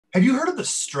Have you heard of the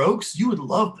Strokes? You would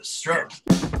love the Strokes.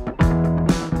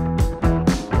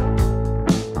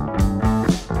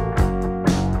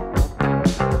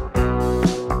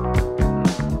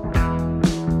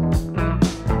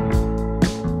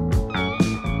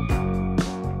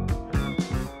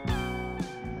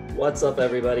 What's up,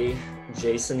 everybody?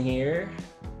 Jason here,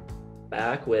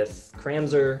 back with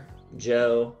Cramser,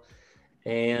 Joe,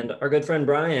 and our good friend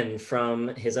Brian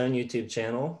from his own YouTube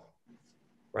channel,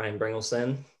 Brian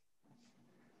Bringelson.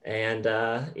 And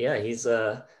yeah, he's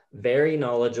very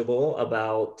knowledgeable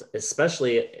about,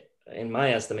 especially in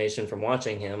my estimation from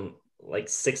watching him, like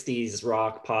 60s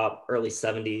rock, pop, early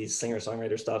 70s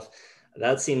singer-songwriter stuff.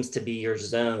 That seems to be your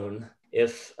zone.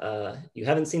 If you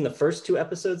haven't seen the first two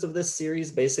episodes of this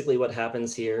series, basically what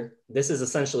happens here, this is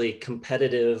essentially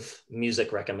competitive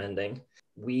music recommending.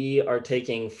 We are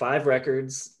taking 5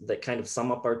 records that kind of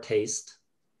sum up our taste,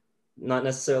 not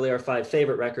necessarily our 5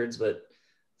 favorite records, but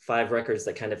 5 records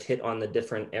that kind of hit on the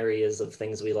different areas of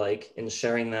things we like, and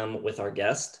sharing them with our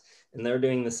guest. And they're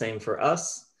doing the same for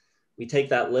us. We take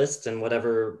that list and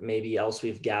whatever maybe else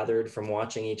we've gathered from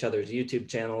watching each other's YouTube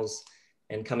channels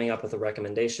and coming up with a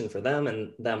recommendation for them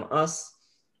and them us.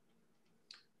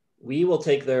 We will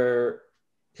take their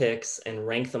picks and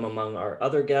rank them among our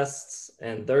other guests,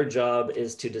 and their job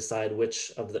is to decide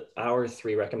which of our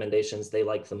 3 recommendations they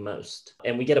like the most.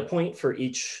 And we get a point for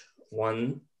each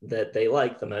one that they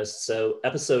like the most. So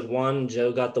episode 1,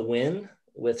 Joe got the win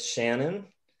with Shannon.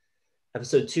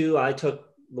 Episode 2, I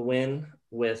took the win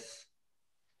with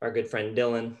our good friend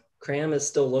Dylan. Cram is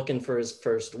still looking for his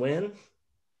first win.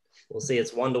 We'll see,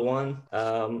 it's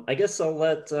 1-1. I guess I'll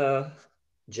let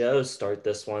Joe start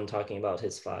this one talking about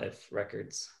his 5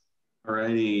 records.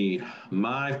 Alrighty,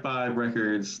 my 5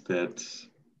 records that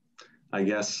I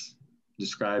guess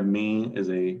describe me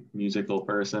as a musical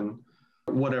person.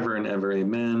 Whatever and Ever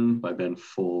Amen by Ben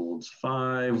Folds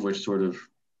 5, which sort of,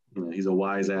 he's a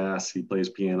wise ass. He plays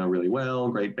piano really well,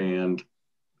 great band.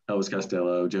 Elvis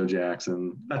Costello, Joe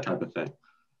Jackson, that type of thing.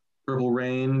 Purple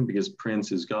Rain, because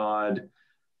Prince is God,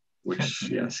 which,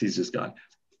 yes, he's just God.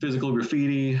 Physical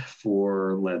Graffiti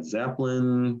for Led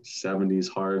Zeppelin, 70s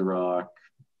hard rock,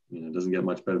 doesn't get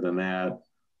much better than that. A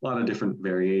lot of different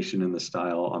variation in the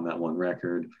style on that one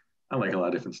record. I like a lot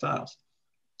of different styles.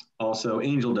 Also,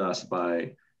 Angel Dust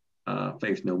by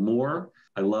Faith No More.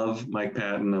 I love Mike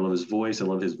Patton. I love his voice. I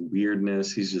love his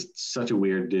weirdness. He's just such a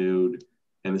weird dude.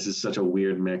 And this is such a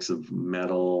weird mix of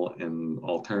metal and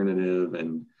alternative,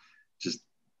 and just,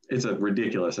 it's a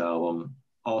ridiculous album.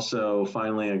 Also,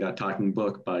 finally, I got Talking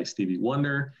Book by Stevie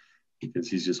Wonder, because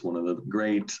he's just one of the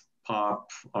great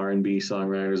pop R&B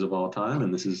songwriters of all time.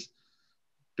 And this is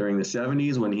during the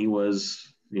 70s when he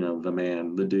was, the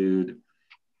man, the dude.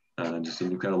 Just an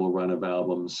incredible run of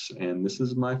albums. And this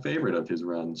is my favorite of his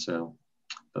run. So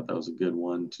I thought that was a good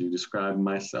one to describe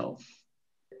myself.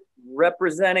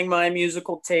 Representing my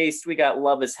musical taste, we got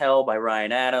Love Is Hell by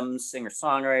Ryan Adams,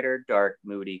 singer-songwriter, dark,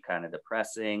 moody, kind of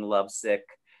depressing, lovesick.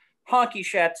 Honky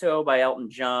Chateau by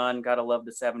Elton John, gotta love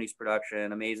the 70s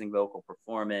production, amazing vocal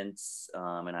performance,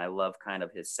 and I love kind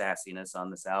of his sassiness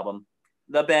on this album.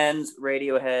 The Bends,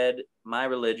 Radiohead, My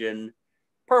Religion.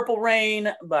 Purple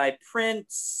Rain by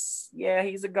Prince, yeah,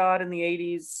 he's a god in the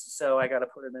 80s, so I gotta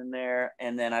put it in there.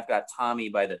 And then I've got Tommy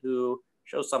by The Who,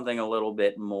 shows something a little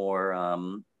bit more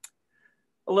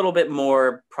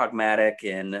pragmatic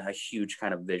and a huge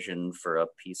kind of vision for a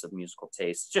piece of musical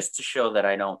taste, just to show that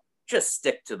I don't just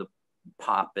stick to the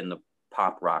pop and the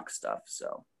pop rock stuff.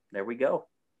 So there we go.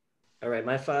 All right,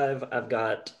 my 5, I've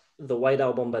got The White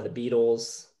Album by the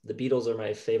Beatles. The Beatles are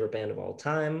my favorite band of all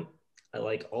time. I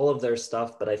like all of their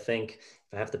stuff, but I think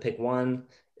if I have to pick one,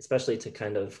 especially to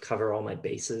kind of cover all my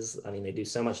bases, I mean, they do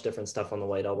so much different stuff on the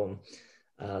White Album.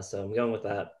 So I'm going with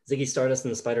that. Ziggy Stardust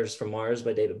and the Spiders from Mars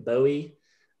by David Bowie.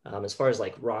 As far as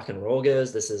like rock and roll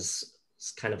goes, this is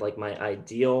kind of like my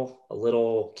ideal, a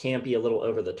little campy, a little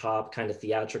over the top, kind of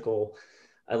theatrical.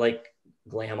 I like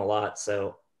glam a lot,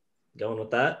 so going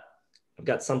with that. I've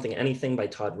got Something Anything by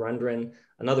Todd Rundgren,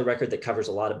 another record that covers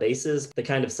a lot of bases, the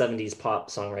kind of 70s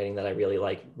pop songwriting that I really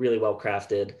like, really well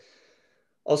crafted.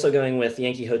 Also going with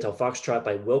Yankee Hotel Foxtrot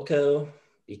by Wilco,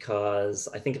 because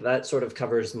I think that sort of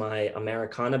covers my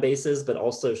Americana bases, but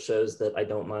also shows that I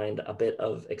don't mind a bit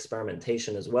of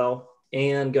experimentation as well.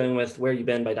 And going with Where You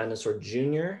Been by Dinosaur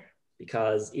Jr.,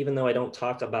 because even though I don't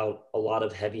talk about a lot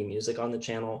of heavy music on the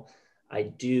channel, I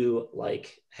do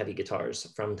like heavy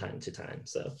guitars from time to time.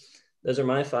 So those are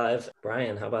my 5.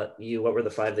 Brian, how about you? What were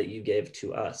the 5 that you gave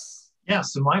to us? Yeah,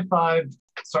 so my 5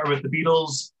 start with the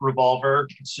Beatles, Revolver.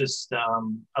 It's just,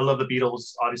 I love the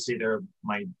Beatles. Obviously, they're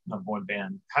my #1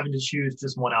 band. Having to choose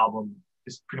just one album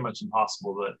is pretty much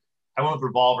impossible. But I went with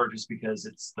Revolver just because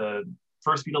it's the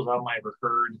first Beatles album I ever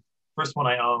heard, first one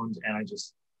I owned, and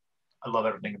I love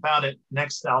everything about it.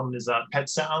 Next album is Pet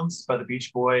Sounds by the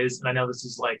Beach Boys. And I know this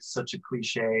is like such a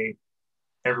cliche.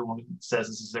 Everyone says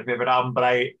this is their favorite album, but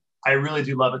I really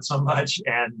do love it so much.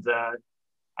 And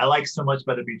I like so much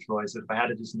by the Beach Boys that if I had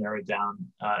to just narrow it down,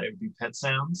 it would be Pet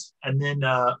Sounds. And then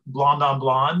Blonde on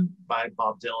Blonde by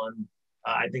Bob Dylan.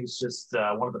 I think it's just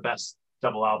one of the best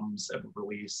double albums ever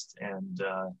released. And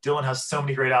Dylan has so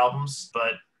many great albums,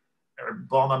 but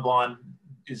Blonde on Blonde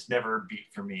is never beat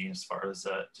for me as far as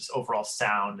just overall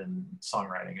sound and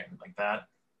songwriting and like that.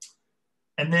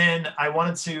 And then I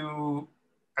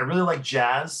really like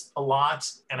jazz a lot,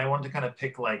 and I wanted to kind of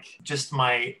pick like just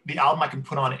the album I can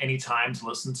put on any time to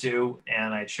listen to,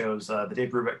 and I chose the Dave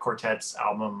Brubeck Quartet's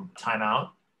album Time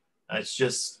Out. It's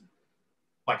just,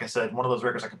 like I said, one of those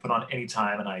records I can put on any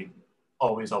time, and I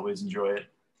always enjoy it.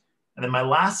 And then my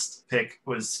last pick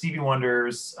was Stevie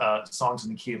Wonder's Songs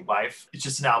in the Key of Life. It's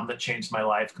just an album that changed my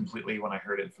life completely when I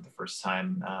heard it for the first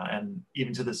time, and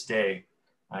even to this day,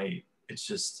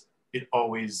 it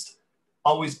always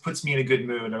puts me in a good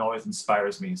mood and always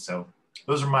inspires me. So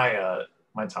those are my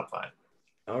top 5.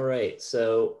 All right.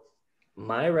 So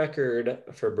my record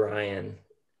for Brian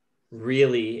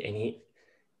really, and he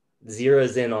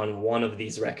zeroes in on one of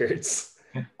these records.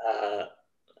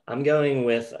 I'm going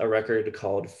with a record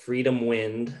called Freedom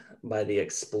Wind by the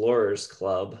Explorers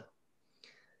Club.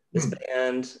 This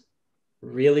band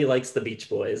really likes the Beach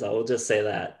Boys. I will just say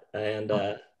that. And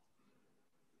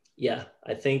yeah,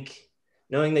 I think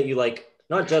knowing that you like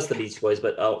not just the Beach Boys,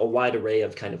 but a wide array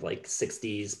of kind of like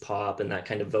 60s pop and that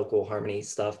kind of vocal harmony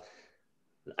stuff,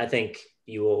 I think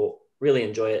you will really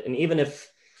enjoy it. And even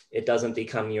if it doesn't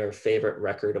become your favorite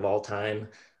record of all time,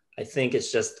 I think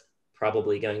it's just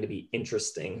probably going to be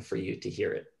interesting for you to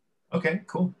hear it. Okay,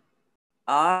 cool.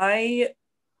 Of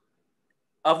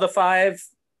the 5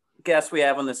 guests we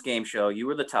have on this game show, you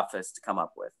were the toughest to come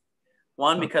up with.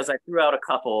 One, because I threw out a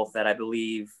couple that I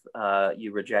believe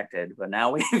you rejected, but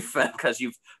now because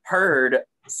you've heard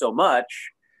so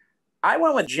much, I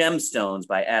went with Gemstones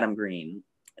by Adam Green.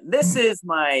 This is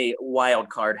my wild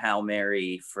card Hail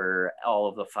Mary for all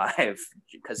of the 5,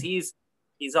 because he's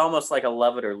almost like a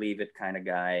love it or leave it kind of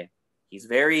guy. He's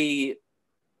very,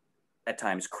 at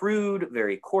times, crude,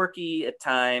 very quirky at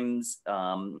times,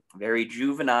 very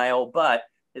juvenile, but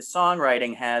his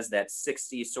songwriting has that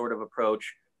 60s sort of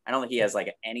approach. I don't think he has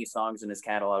like any songs in his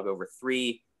catalog over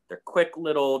 3. They're quick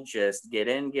little, just get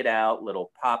in, get out,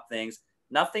 little pop things.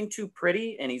 Nothing too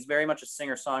pretty, and he's very much a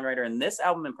singer-songwriter. And this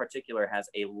album in particular has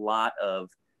a lot of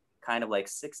kind of like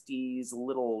 60s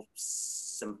little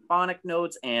symphonic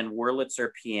notes and Wurlitzer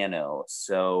piano.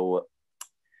 So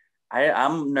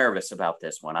I'm nervous about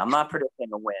this one. I'm not predicting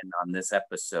a win on this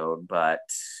episode, but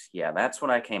yeah, that's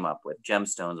what I came up with.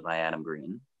 Gemstones by Adam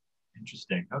Green.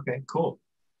 Interesting. Okay, cool.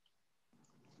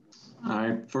 All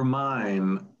right, for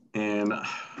mine, and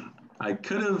I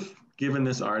could have given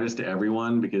this artist to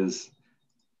everyone because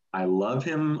I love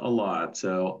him a lot.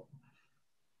 So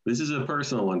this is a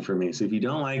personal one for me. So if you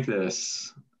don't like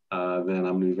this, then I'm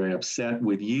going to be very upset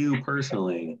with you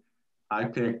personally. I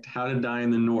picked How to Die in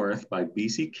the North by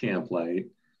BC Camplight,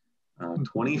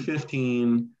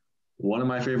 2015, one of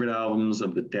my favorite albums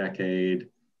of the decade.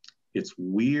 It's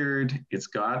weird. He's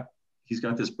got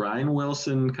this Brian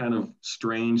Wilson kind of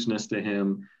strangeness to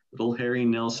him, little Harry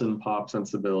Nilsson pop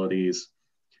sensibilities,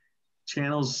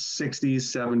 channels 60s,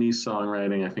 70s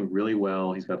songwriting, I think, really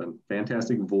well. He's got a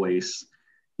fantastic voice.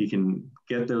 He can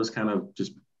get those kind of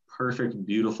just perfect,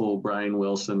 beautiful Brian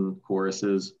Wilson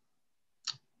choruses,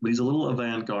 but he's a little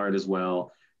avant-garde as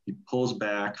well. He pulls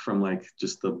back from like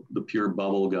just the pure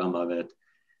bubble gum of it.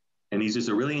 And he's just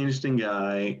a really interesting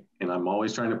guy, and I'm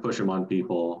always trying to push him on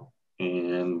people.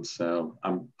 And so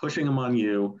I'm pushing him on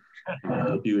you, and I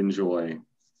hope you enjoy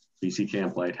BC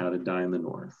Camplight, How to Die in the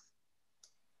North.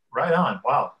 Right on.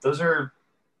 Wow.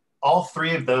 All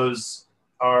 3 of those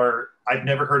I've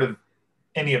never heard of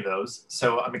any of those.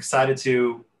 So I'm excited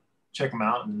to check them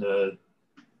out and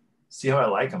see how I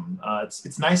like them.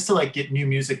 It's nice to like get new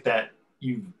music that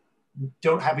you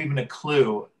don't have even a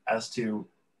clue as to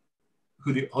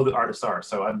who the artists are.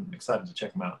 So I'm excited to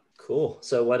check them out. Cool.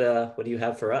 So what do you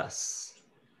have for us?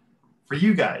 For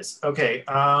you guys, okay.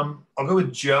 I'll go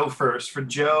with Joe first. For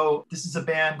Joe, this is a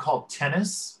band called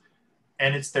Tennis,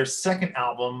 and it's their second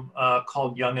album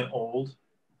called Young and Old.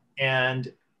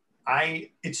 And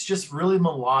it's just really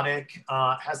melodic.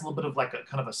 Has a little bit of like a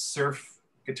kind of a surf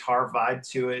guitar vibe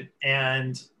to it.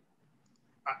 And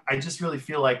I just really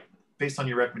feel like, based on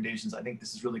your recommendations, I think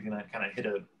this is really gonna kind of hit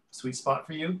a sweet spot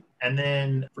for you. And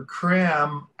then for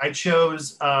Cram, I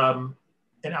chose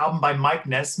an album by Mike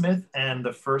Nesmith, and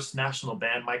the first national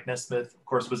band. Mike Nesmith, of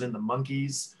course, was in the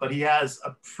Monkees, but he has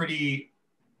a pretty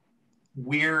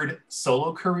weird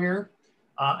solo career.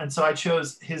 And so I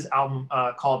chose his album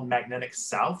called Magnetic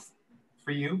South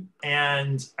for you.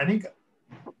 And I think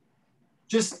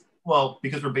just, well,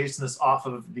 because we're basing this off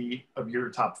of your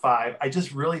top 5, I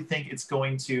just really think it's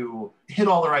going to hit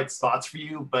all the right spots for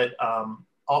you, but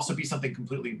also be something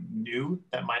completely new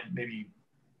that might maybe,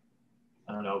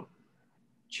 I don't know,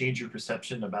 change your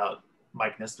perception about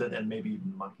Mike Nesmith and maybe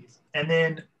Monkees. And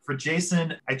then for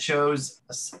Jason, I chose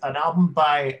an album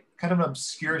by kind of an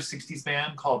obscure 60s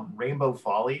band called Rainbow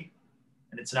Ffolly.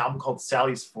 And it's an album called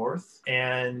Sally's Fourth.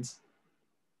 And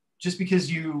just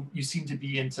because you seem to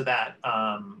be into that,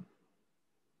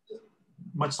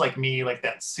 much like me, like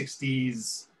that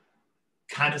 60s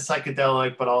kind of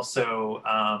psychedelic, but also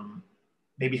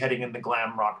maybe heading in the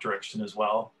glam rock direction as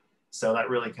well. So that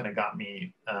really kind of got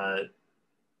me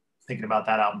thinking about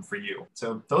that album for you.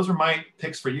 So those were my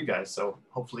picks for you guys. So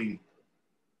hopefully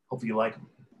you like them.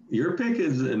 Your pick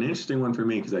is an interesting one for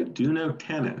me because I do know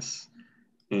Tennis,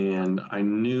 and I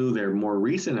knew their more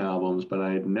recent albums, but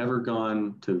I had never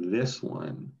gone to this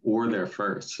one or their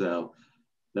first. So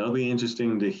that'll be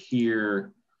interesting to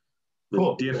hear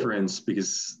the difference,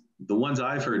 because the ones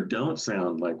I've heard don't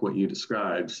sound like what you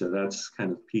described. So that's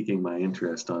kind of piquing my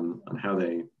interest on how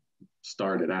they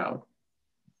started out.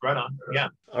 Right on. Yeah.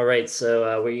 All right.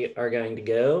 So we are going to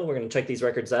go. We're going to check these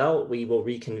records out. We will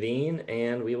reconvene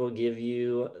and we will give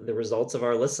you the results of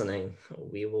our listening.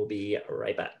 We will be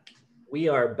right back. We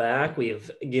are back. We've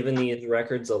given these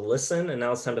records a listen, and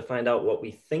now it's time to find out what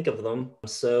we think of them.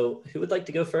 So who would like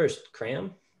to go first?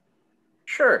 Cram?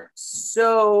 Sure.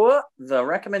 So the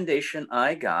recommendation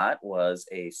I got was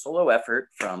a solo effort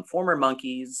from former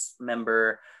Monkees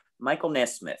member Michael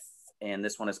Nesmith, and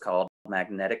this one is called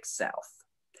Magnetic South.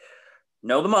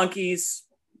 Know the Monkees.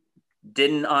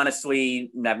 Didn't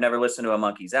honestly, I've never listened to a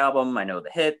Monkees album. I know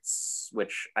the hits,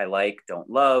 which I like, don't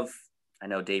love. I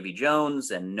know Davy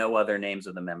Jones and no other names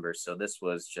of the members. So this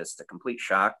was just a complete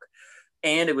shock.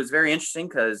 And it was very interesting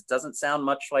because it doesn't sound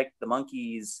much like the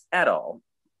Monkees at all.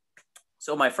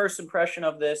 So my first impression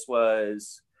of this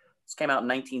was, this came out in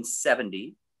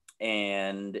 1970,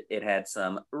 and it had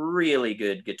some really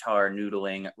good guitar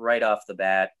noodling right off the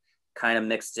bat, kind of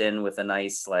mixed in with a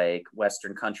nice like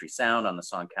Western country sound on the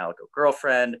song Calico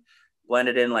Girlfriend,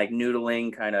 blended in like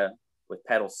noodling kind of with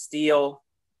pedal steel.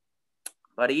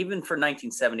 But even for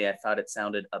 1970, I thought it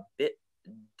sounded a bit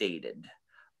dated.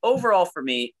 Overall, for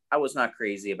me, I was not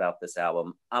crazy about this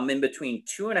album. I'm in between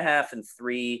 2.5 and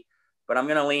 3, but I'm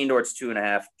going to lean towards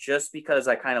 2.5 just because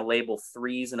I kind of label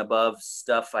 3s and above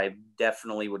stuff I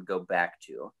definitely would go back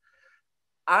to.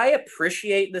 I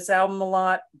appreciate this album a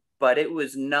lot, but it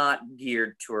was not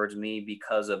geared towards me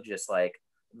because of just like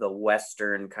the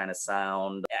Western kind of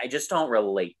sound. I just don't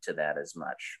relate to that as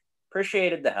much.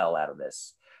 Appreciated the hell out of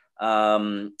this.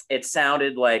 It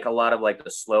sounded like a lot of like the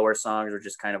slower songs are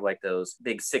just kind of like those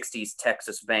big 60s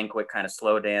Texas banquet kind of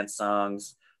slow dance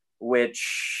songs,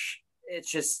 which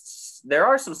it's just, there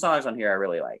are some songs on here I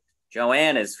really like.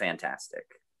 Joanne is fantastic.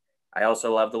 I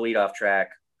also love the leadoff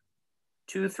track.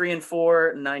 2, 3, and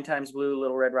 4, 9 Times Blue,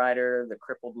 Little Red Rider, The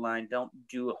Crippled Line don't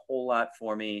do a whole lot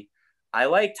for me. I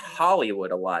liked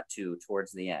Hollywood a lot too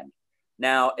towards the end.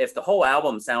 Now, if the whole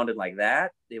album sounded like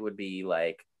that, it would be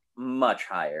like much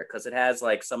higher because it has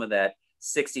like some of that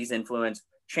 60s influence,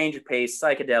 change of pace,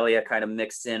 psychedelia kind of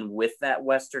mixed in with that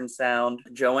Western sound.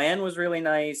 Joanne was really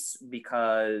nice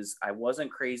because I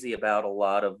wasn't crazy about a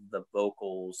lot of the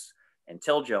vocals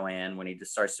until Joanne, when he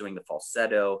just starts doing the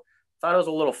falsetto. Thought it was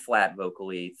a little flat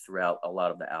vocally throughout a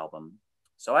lot of the album.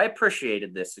 So I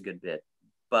appreciated this a good bit,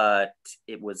 but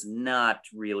it was not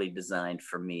really designed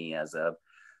for me as a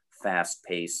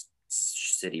fast-paced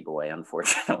city boy,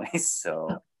 unfortunately.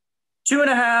 So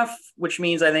 2.5, which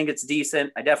means I think it's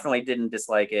decent. I definitely didn't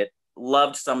dislike it.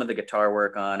 Loved some of the guitar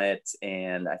work on it,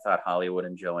 and I thought Hollywood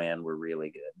and Joanne were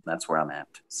really good. That's where I'm at.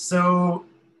 So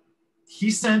he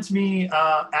sent me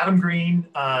Adam Green,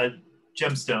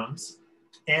 Gemstones,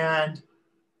 and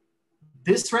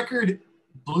this record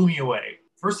blew me away.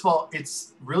 First of all,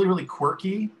 it's really, really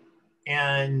quirky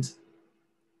and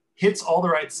hits all the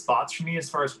right spots for me as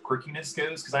far as quirkiness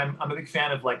goes, because I'm a big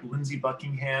fan of like Lindsey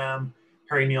Buckingham,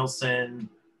 Harry Nilsson,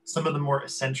 some of the more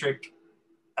eccentric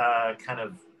kind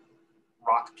of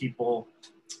rock people.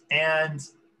 And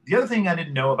the other thing I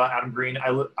didn't know about Adam Green,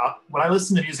 when I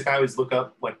listen to music, I always look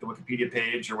up like the Wikipedia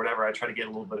page or whatever. I try to get a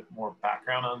little bit more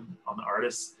background on the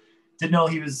artist. Didn't know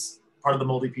he was part of the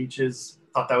Moldy Peaches.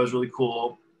 Thought that was really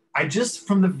cool. I just,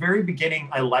 from the very beginning,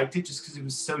 I liked it just because it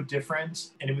was so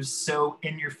different and it was so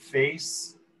in your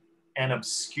face and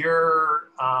obscure,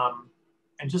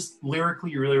 and just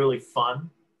lyrically really, really fun.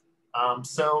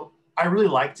 So I really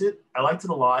liked it. I liked it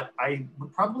a lot. I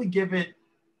would probably give it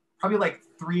probably like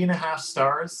 3.5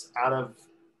 stars out of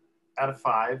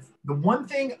 5. The one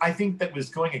thing I think that was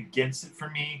going against it for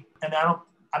me, and I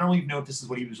don't even know if this is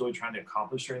what he was really trying to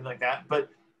accomplish or anything like that, but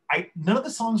none of the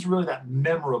songs were really that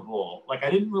memorable. Like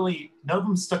none of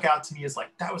them stuck out to me as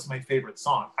like, that was my favorite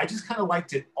song. I just kind of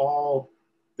liked it all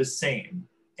the same.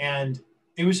 And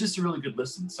it was just a really good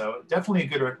listen. So definitely a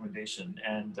good recommendation,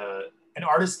 and an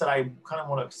artist that I kind of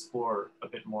want to explore a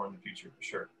bit more in the future for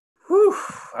sure. Whew,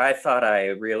 I thought I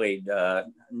really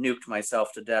nuked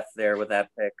myself to death there with that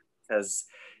pick, because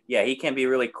yeah, he can be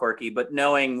really quirky, but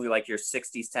knowing like your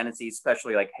 60s tendencies,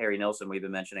 especially like Harry Nilsson we've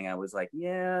been mentioning, I was like,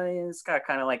 yeah, it's got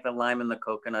kind of like the lime and the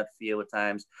coconut feel at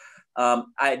times.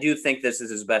 I do think this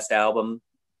is his best album.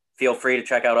 Feel free to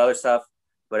check out other stuff,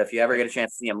 but if you ever get a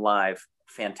chance to see him live,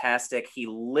 fantastic. He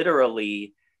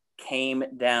literally came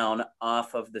down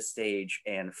off of the stage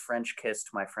and French kissed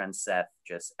my friend Seth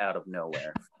just out of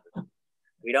nowhere.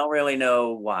 We don't really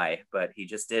know why, but he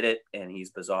just did it, and he's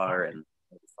bizarre and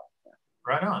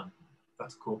right on.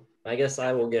 That's cool. I guess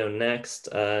I will go next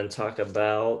and talk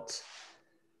about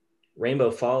Rainbow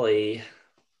Ffolly,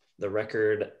 the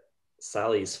record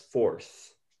Sally's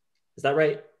Fourth. Is that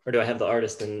right? Or do I have the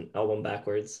artist and album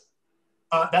backwards?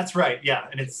 That's right. Yeah,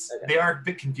 and they are a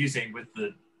bit confusing with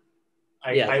the.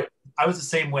 I was the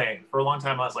same way for a long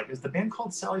time. I was like, is the band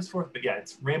called Sally's Fourth? But yeah,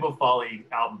 it's Rainbow Ffolly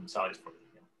album Sally's Fourth.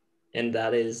 Yeah. And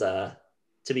that is, to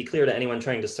be clear to anyone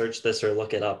trying to search this or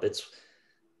look it up, it's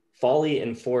Ffolly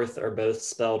and Fourth are both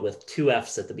spelled with 2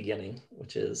 F's at the beginning,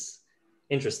 which is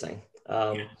interesting.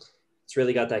 It's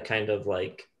really got that kind of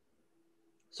like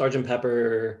Sgt.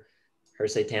 Pepper, Her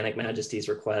Satanic Majesty's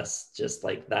Request, just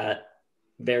like that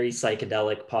very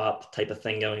psychedelic pop type of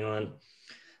thing going on.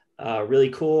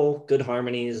 Really cool, good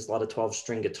harmonies, a lot of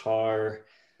 12-string guitar.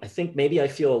 I think maybe I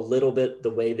feel a little bit the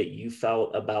way that you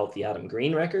felt about the Adam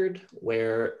Green record,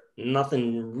 where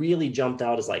nothing really jumped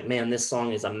out as like, man, this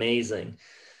song is amazing.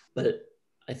 But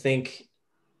I think,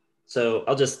 so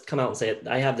I'll just come out and say it.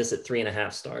 I have this at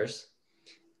 3.5 stars.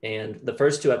 And the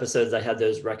first 2 episodes, I had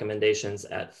those recommendations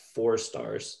at 4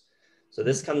 stars. So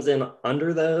this comes in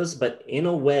under those, but in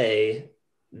a way,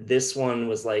 this one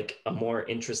was like a more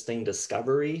interesting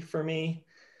discovery for me.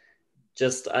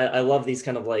 Just, I love these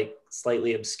kind of like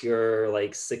slightly obscure,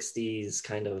 like 60s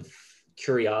kind of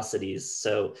curiosities.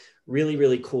 So really,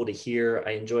 really cool to hear.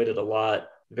 I enjoyed it a lot.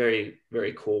 Very,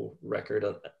 very cool record.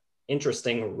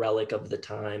 Interesting relic of the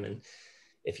time, and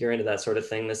if you're into that sort of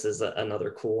thing, this is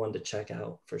another cool one to check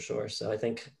out for sure. So I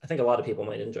think a lot of people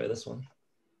might enjoy this one.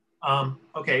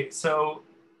 Okay, so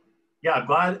yeah,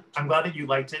 I'm glad that you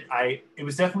liked it. It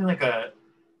was definitely like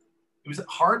it was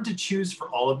hard to choose for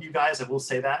all of you guys, I will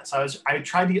say that. So I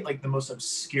tried to get like the most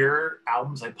obscure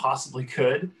albums I possibly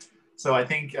could. So I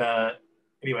think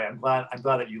anyway, I'm glad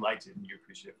that you liked it and you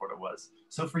appreciate what it was.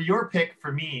 So for your pick,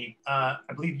 for me, I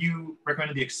believe you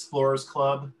recommended the Explorers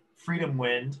Club, Freedom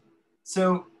Wind.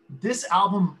 So this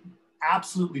album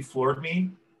absolutely floored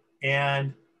me,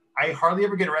 and I hardly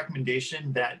ever get a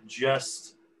recommendation that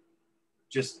just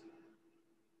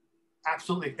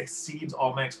absolutely exceeds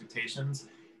all my expectations.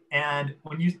 And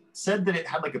when you said that it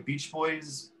had like a Beach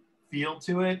Boys feel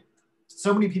to it,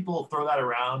 so many people throw that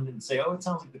around and say, oh, it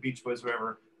sounds like the Beach Boys,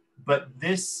 whatever. But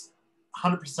this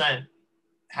 100%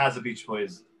 has a Beach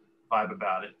Boys vibe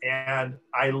about it. And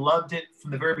I loved it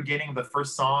from the very beginning of the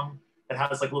first song that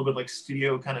has like a little bit like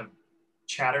studio kind of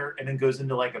chatter and then goes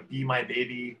into like a Be My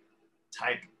Baby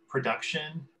type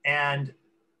production. And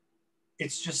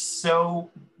it's just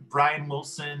so Brian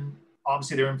Wilson.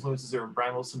 Obviously their influences are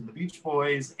Brian Wilson, the Beach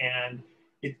Boys, and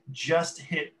it just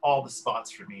hit all the spots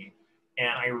for me. And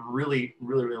I really,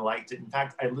 really, really liked it. In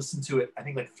fact, I listened to it, I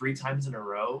think like 3 times in a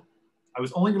row. I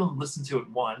was only going to listen to it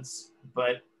once,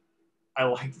 but I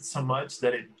liked it so much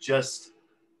that it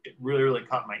really, really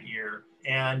caught my ear.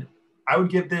 And I would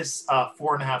give this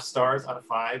 4.5 stars out of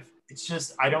 5. It's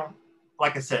just,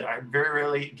 like I said, I very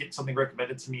rarely get something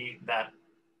recommended to me that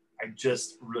I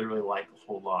just really, really like a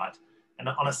whole lot. And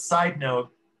on a side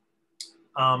note,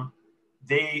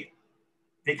 they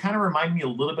kind of remind me a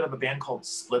little bit of a band called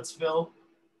Splitsville,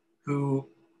 who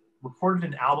recorded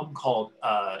an album called,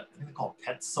 I think they're called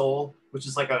Pet Soul, which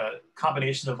is like a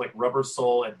combination of like rubber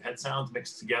soul and pet sounds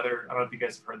mixed together. I don't know if you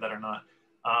guys have heard that or not,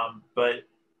 but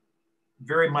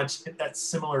very much that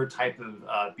similar type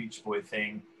of Beach Boy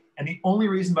thing. And the only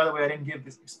reason, by the way, I didn't give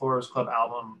this Explorers Club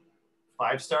album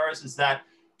 5 stars is that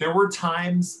there were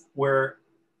times where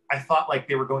I thought like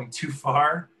they were going too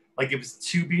far. Like it was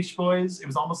too Beach Boys. It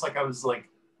was almost like I was like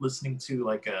listening to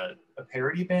like a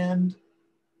parody band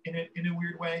in a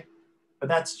weird way. But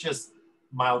that's just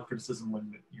mild criticism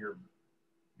when you're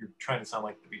trying to sound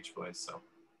like the Beach Boys. So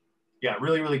yeah,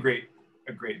 really great,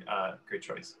 a great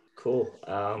choice. Cool.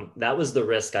 That was the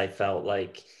risk I felt.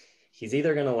 Like he's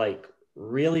either gonna like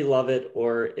really love it,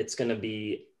 or it's gonna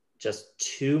be just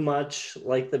too much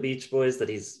like the Beach Boys that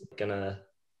he's gonna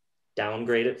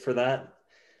downgrade it for that.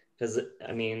 Because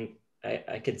I mean,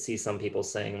 I could see some people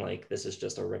saying like this is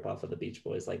just a ripoff of the Beach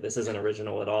Boys, like this isn't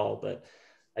original at all. But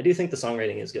I do think the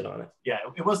songwriting is good on it. Yeah,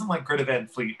 it wasn't like Greta Van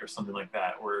Fleet or something like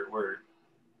that, where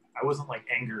I wasn't like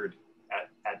angered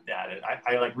at that.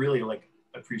 I like really like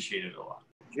appreciated it a lot.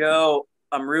 Joe,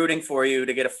 I'm rooting for you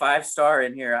to get a 5-star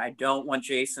in here. I don't want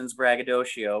Jason's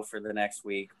braggadocio for the next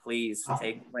week. Please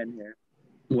take the win here.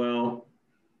 Well,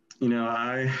 you know,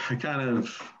 I'm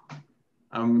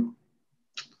a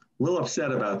little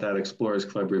upset about that Explorers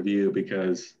Club review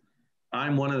because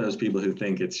I'm one of those people who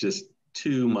think it's just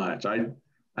too much. I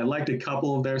liked a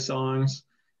couple of their songs,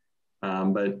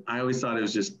 but I always thought it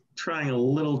was just trying a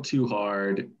little too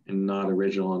hard and not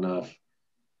original enough.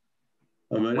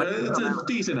 It's a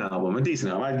decent album. I'd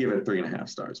give it 3.5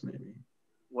 stars maybe.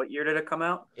 What year did it come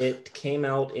out? It came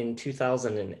out in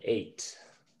 2008.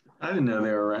 I didn't know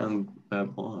they were around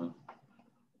that long.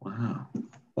 Wow.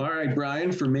 All right,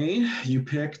 Brian, for me, you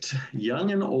picked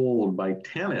Young and Old by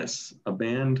Tennis, a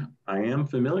band I am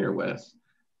familiar with.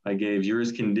 I gave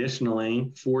Yours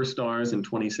Conditionally 4 stars in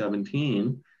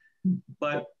 2017,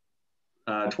 but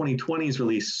 2020's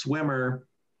release Swimmer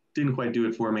didn't quite do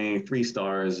it for me. 3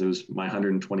 stars. It was my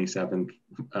 127th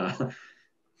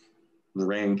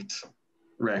ranked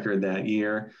record that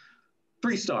year.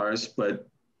 3 stars, but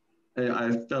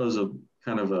I thought it was a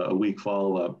kind of a weak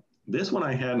follow-up. This one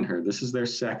I hadn't heard. This is their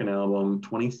second album,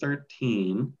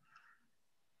 2013.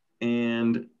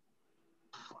 And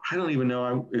I don't even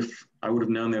know if I would have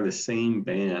known they're the same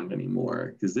band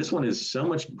anymore, because this one is so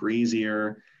much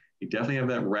breezier. You definitely have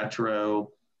that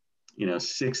retro,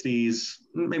 60s,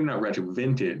 maybe not retro,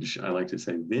 vintage, I like to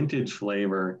say, vintage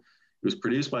flavor. It was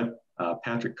produced by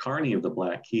Patrick Carney of the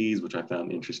Black Keys, which I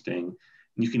found interesting.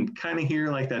 And you can kind of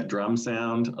hear like that drum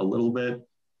sound a little bit,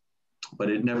 but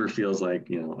it never feels like,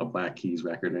 a Black Keys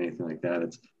record or anything like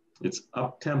that. It's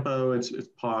up-tempo, it's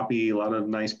poppy, a lot of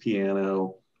nice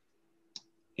piano.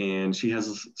 And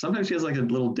sometimes she has like a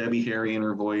little Debbie Harry in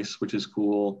her voice, which is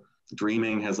cool.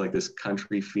 Dreaming has like this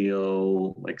country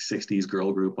feel, like 60s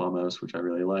girl group almost, which I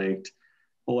really liked.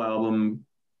 Whole album,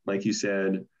 like you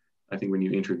said, I think when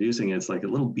you're introducing it, it's like a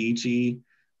little beachy,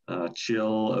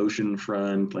 chill, ocean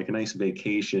front, like a nice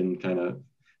vacation kind of.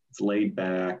 It's laid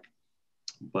back,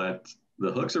 but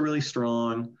the hooks are really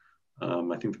strong.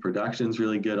 I think the production's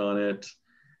really good on it.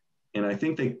 And I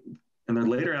think in their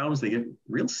later albums, they get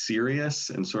real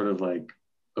serious and sort of like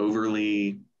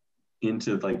overly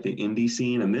into like the indie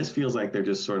scene. And this feels like they're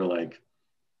just sort of like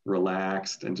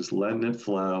relaxed and just letting it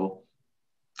flow.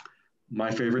 My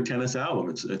favorite Tennis album.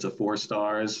 It's a 4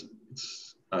 stars.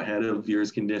 It's ahead of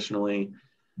Yours Conditionally.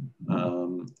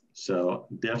 So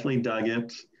definitely dug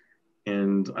it.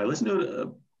 And I listened to it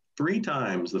 3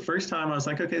 times. The first time I was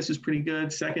like, okay, this is pretty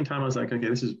good. Second time I was like, okay,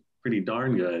 this is pretty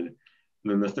darn good.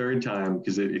 And then the third time,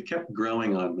 because it kept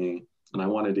growing on me and I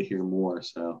wanted to hear more.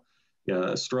 So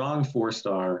yeah, a strong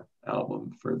 4-star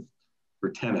album for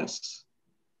Tennis,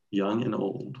 Young and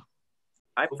Old.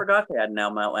 I forgot they had an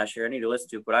album out last year. I need to listen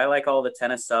to it, but I like all the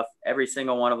Tennis stuff. Every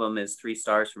single one of them is 3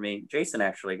 stars for me. Jason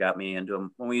actually got me into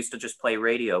them when we used to just play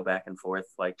radio back and forth,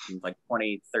 like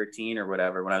 2013 or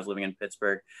whatever, when I was living in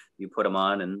Pittsburgh. You put them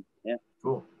on and yeah.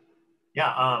 Cool.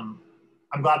 Yeah, I'm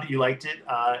glad that you liked it.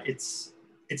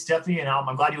 It's definitely an album.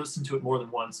 I'm glad you listened to it more than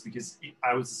once, because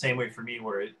I was the same way for me,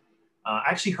 where I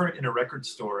actually heard it in a record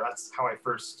store. That's how I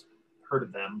first heard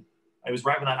of them. It was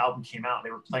right when that album came out. They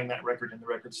were playing that record in the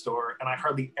record store, and I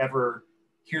hardly ever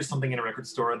hear something in a record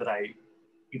store that I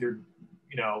either,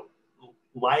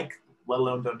 like, let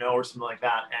alone don't know, or something like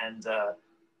that. And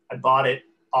I bought it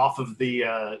off of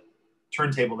the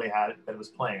turntable they had that was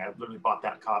playing. I literally bought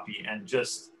that copy, and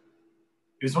just,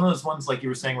 it was one of those ones, like you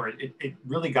were saying, where it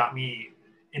really got me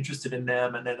interested in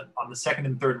them. And then on the second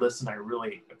and third listen, I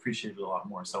really appreciated it a lot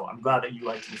more. So I'm glad that you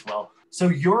liked it as well. So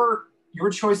your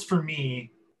choice for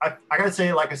me, I gotta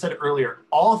say, like I said earlier,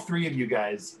 all 3 of you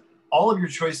guys, all of your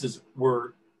choices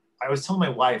were, I was telling my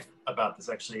wife about this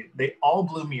actually, they all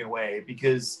blew me away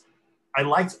because I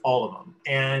liked all of them.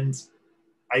 And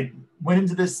I went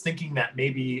into this thinking that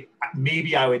maybe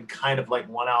I would kind of like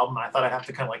one album. And I thought I'd have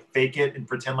to kind of like fake it and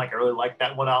pretend like I really liked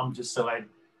that one album, just so I,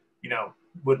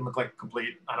 wouldn't look like a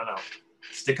complete, I don't know,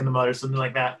 Stick in the Mud or something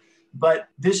like that. But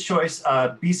this choice,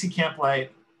 BC Camplight,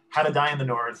 How to Die in the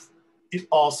North, it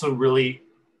also really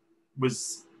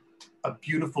was a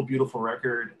beautiful, beautiful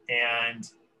record. And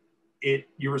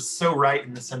you were so right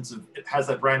in the sense of it has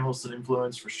that Brian Wilson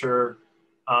influence for sure.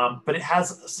 But it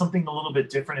has something a little bit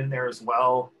different in there as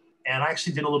well. And I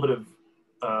actually did a little bit of,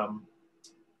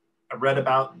 I read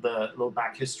about the little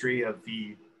back history of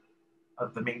the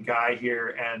main guy here.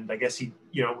 And I guess he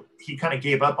kind of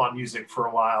gave up on music for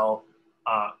a while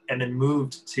and then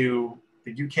moved to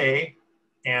the UK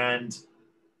and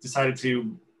decided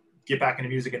to get back into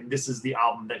music. And this is the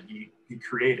album that he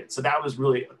created. So that was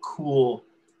really a cool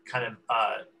kind of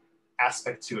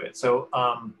aspect to it. So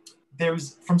there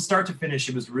was, from start to finish,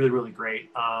 it was really, really great.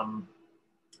 And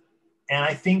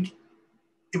I think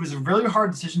it was a really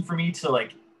hard decision for me to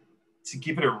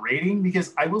give it a rating,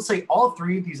 because I will say all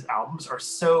three of these albums are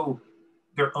so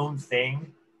their own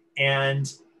thing.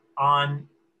 And on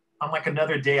like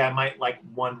another day, I might like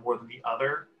one more than the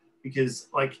other, because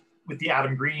like with the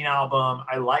Adam Green album,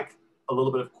 I like a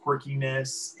little bit of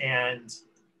quirkiness, and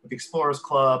with the Explorers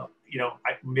Club,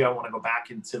 maybe I want to go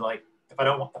back into like, if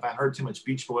I heard too much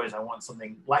Beach Boys, I want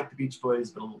something like the Beach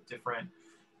Boys, but a little different.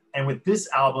 And with this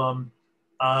album,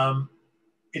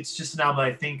 it's just an album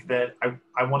that I think that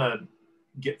I want to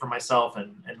get for myself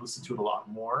and listen to it a lot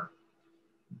more.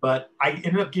 But I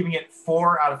ended up giving it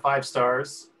 4 out of 5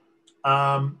 stars,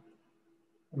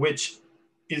 which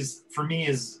is, for me,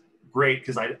 is great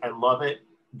because I love it.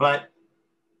 But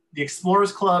the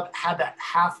Explorers Club had that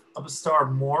half of a star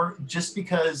more, just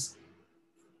because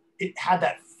it had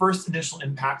that first initial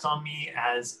impact on me,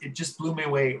 as it just blew me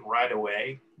away right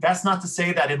away. That's not to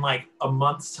say that in like a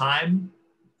month's time,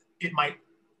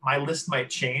 my list might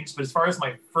change. But as far as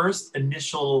my first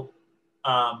initial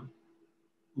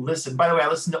listen, by the way, I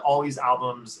listened to all these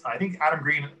albums. I think Adam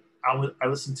Green, I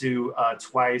listened to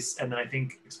twice. And then I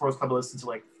think Explorers Club I listened to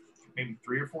like maybe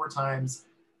 3 or 4 times.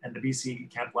 And the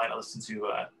BC Camplight I listened to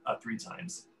 3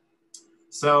 times.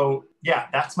 So yeah,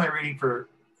 that's my rating for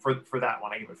that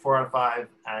one. I give it 4 out of 5.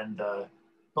 And but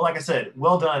like I said,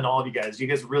 well done, all of you guys. You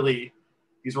guys really,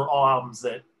 these were all albums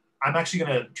that I'm actually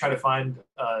gonna try to find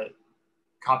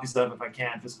copies of, if I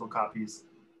can, physical copies,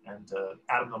 and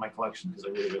add them to my collection, because I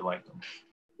really, really like them.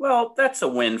 Well, that's a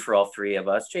win for all 3 of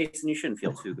us. Jason, you shouldn't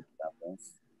feel too good about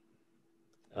this.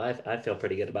 I feel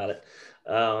pretty good about it.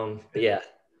 But yeah,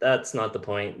 that's not the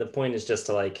point. The point is just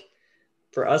to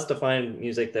for us to find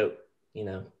music that,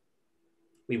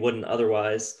 we wouldn't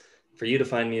otherwise, for you to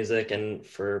find music, and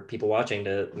for people watching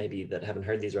to maybe that haven't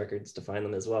heard these records to find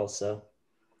them as well. So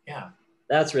yeah,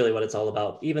 that's really what it's all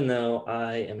about, even though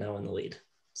I am now in the lead.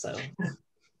 So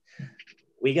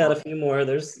we got a few more.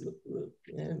 There's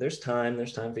time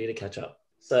for you to catch up.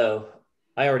 So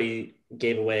I already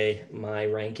gave away my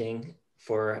ranking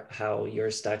for how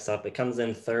yours stacks up. It comes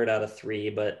in 3rd out of 3,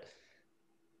 but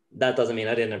that doesn't mean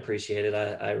I didn't appreciate it.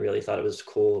 I really thought it was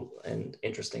cool and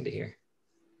interesting to hear.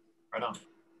 Right on.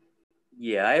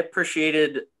 Yeah, I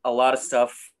appreciated a lot of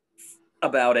stuff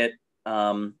about it.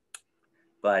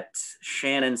 But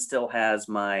Shannon still has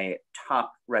my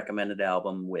top recommended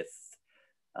album with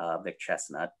Vic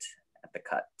Chestnut at the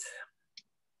cut.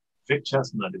 Vic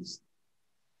Chestnut is,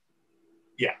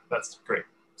 yeah, that's great.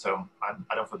 So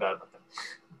I don't feel bad about that.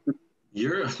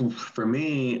 For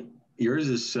me, yours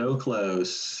is so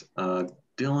close.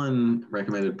 Dylan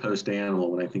recommended Post Animal,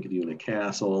 When I Think of You in a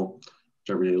Castle, which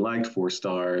I really liked, 4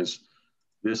 stars.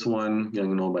 This one,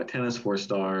 Young and Old by Tennis, 4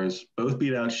 stars. Both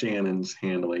beat out Shannon's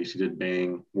handily. She did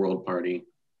Bang, World Party,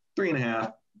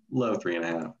 3.5, low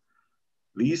 3.5.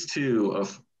 These two,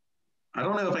 I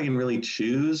don't know if I can really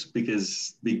choose,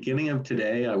 because beginning of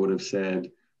today, I would have said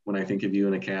When I Think of You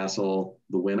in a Castle,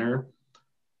 the winner.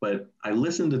 But I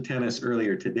listened to Tennis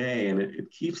earlier today, and it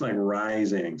keeps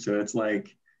rising. So it's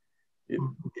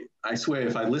I swear,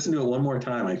 if I listen to it one more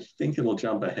time, I think it'll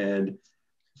jump ahead.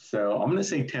 So I'm going to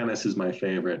say Tennis is my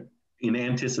favorite, in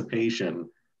anticipation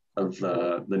of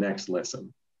the next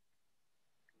listen.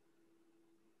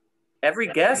 Every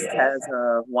guest has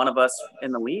one of us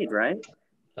in the lead, right?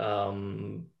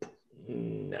 No.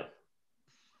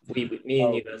 Me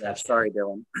and you both have. Sorry,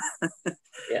 Dylan.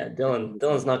 Yeah,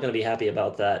 Dylan's not going to be happy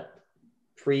about that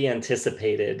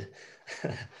pre-anticipated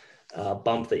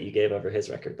bump that you gave over his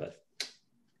record, but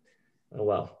oh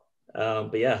well.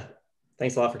 But yeah,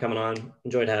 thanks a lot for coming on.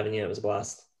 Enjoyed having you. It was a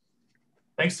blast.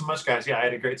 Thanks so much, guys. Yeah, I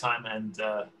had a great time, and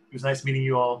it was nice meeting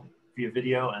you all via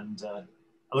video, and I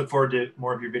look forward to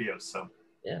more of your videos. So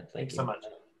yeah, thank you so much.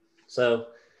 So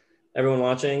everyone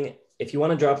watching, if you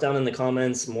want to drop down in the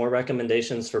comments more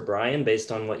recommendations for Brian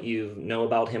based on what you know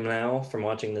about him now from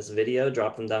watching this video,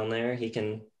 drop them down there. He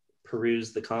can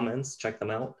peruse the comments, check them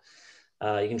out.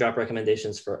 You can drop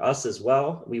recommendations for us as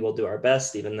well. We will do our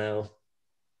best, even though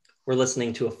we're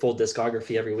listening to a full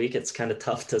discography every week. It's kind of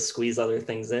tough to squeeze other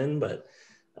things in, but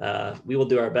we will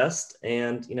do our best.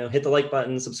 And, you know, hit the like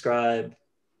button, subscribe,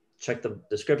 check the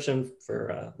description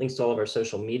for links to all of our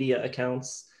social media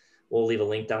accounts. We'll leave a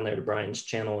link down there to Brian's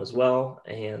channel as well.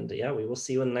 And yeah, we will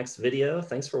see you in the next video.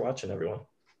 Thanks for watching, everyone.